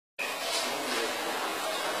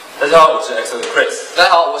大家好，我是 EXO 的 Chris。大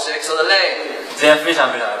家好，我是 EXO 的 Lay。今天非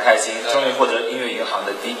常的开心，终于获得音乐银行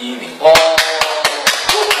的第1名。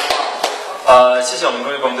谢谢我们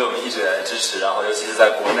工业部对我们一直以来的支持，然后尤其是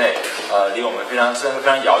在国内，离我们虽然非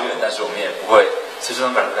常遥远，但是我们也不会随时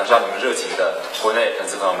能感受到你们热情的国内粉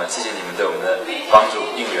丝朋友们，谢谢你们对我们的帮助、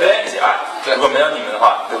应援以及爱。如果没有你们的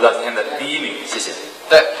话，得不到今天的第1名，谢谢。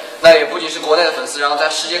对，那也不仅是国内的粉丝，然后在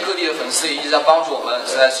世界各地的粉丝也一直在帮助我们，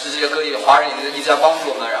在世界各地的华人也一直在帮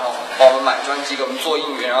助我们，然后帮我们买专辑，给我们做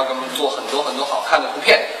应援，然后给我们做很多好看的图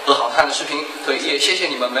片和好看的视频，所以也谢谢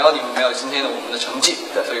你们，没有你们，没有今天的我们的成绩。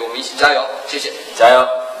对，所以我们一起加油，谢谢，加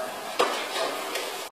油。